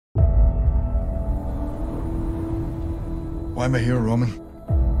Why am I here, Roman?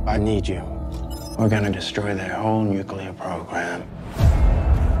 I need you. We're gonna destroy their whole nuclear program.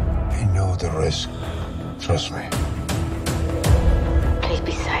 I know the risk. Trust me. Please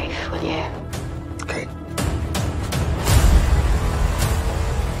be safe, will you? Okay.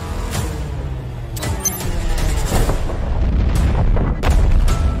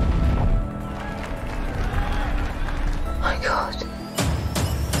 My God.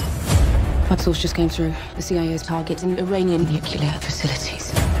 Flood source just came through. The CIA is targeting Iranian nuclear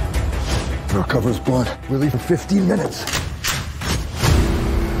facilities. Our cover's blood. We'll leave in 15 minutes.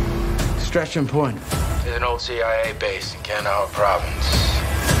 Stretch and point. There's an old CIA base in Kandahar province.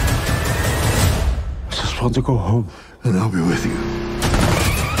 I just want to go home, and I'll be with you.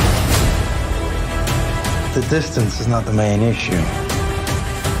 The distance is not the main issue.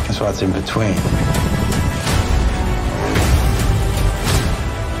 It's what's in between.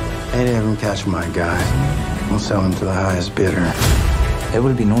 Any of them catch my guy, we'll sell him to the highest bidder. There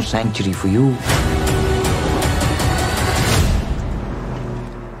will be no sanctuary for you.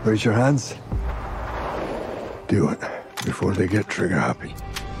 Raise your hands. Do it before they get trigger happy.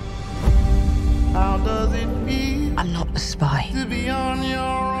 I'm not a spy.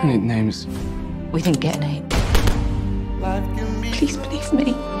 I need names. We didn't get names. Please believe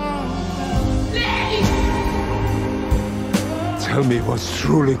me. Tell me what's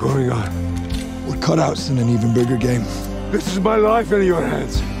truly going on. We're cutouts in an even bigger game. This is my life in your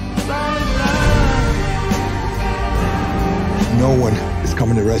hands. No one is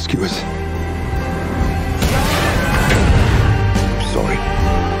coming to rescue us. I'm sorry.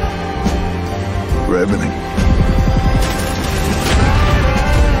 For everything.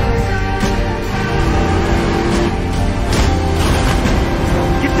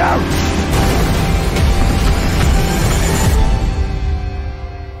 Get down!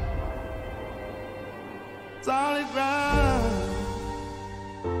 Solid ground.